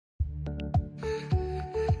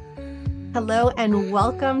Hello, and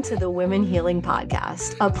welcome to the Women Healing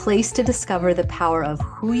Podcast, a place to discover the power of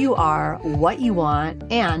who you are, what you want,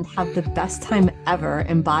 and have the best time ever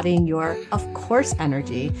embodying your, of course,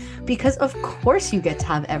 energy. Because, of course, you get to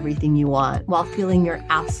have everything you want while feeling your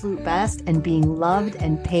absolute best and being loved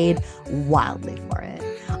and paid wildly for it.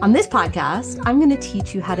 On this podcast, I'm going to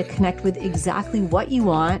teach you how to connect with exactly what you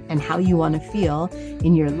want and how you want to feel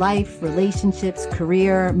in your life, relationships,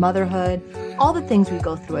 career, motherhood, all the things we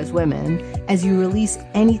go through as women, as you release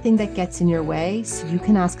anything that gets in your way so you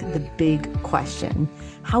can ask the big question: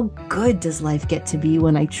 how good does life get to be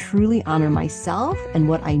when I truly honor myself and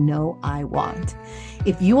what I know I want?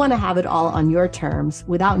 If you want to have it all on your terms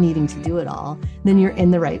without needing to do it all, then you're in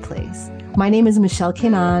the right place. My name is Michelle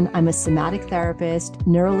Kenan. I'm a somatic therapist,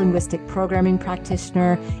 neuro-linguistic programming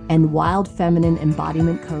practitioner, and wild feminine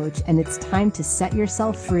embodiment coach. And it's time to set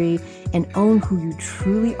yourself free and own who you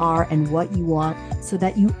truly are and what you want so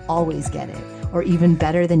that you always get it, or even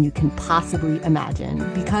better than you can possibly imagine.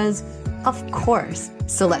 Because, of course.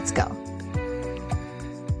 So let's go.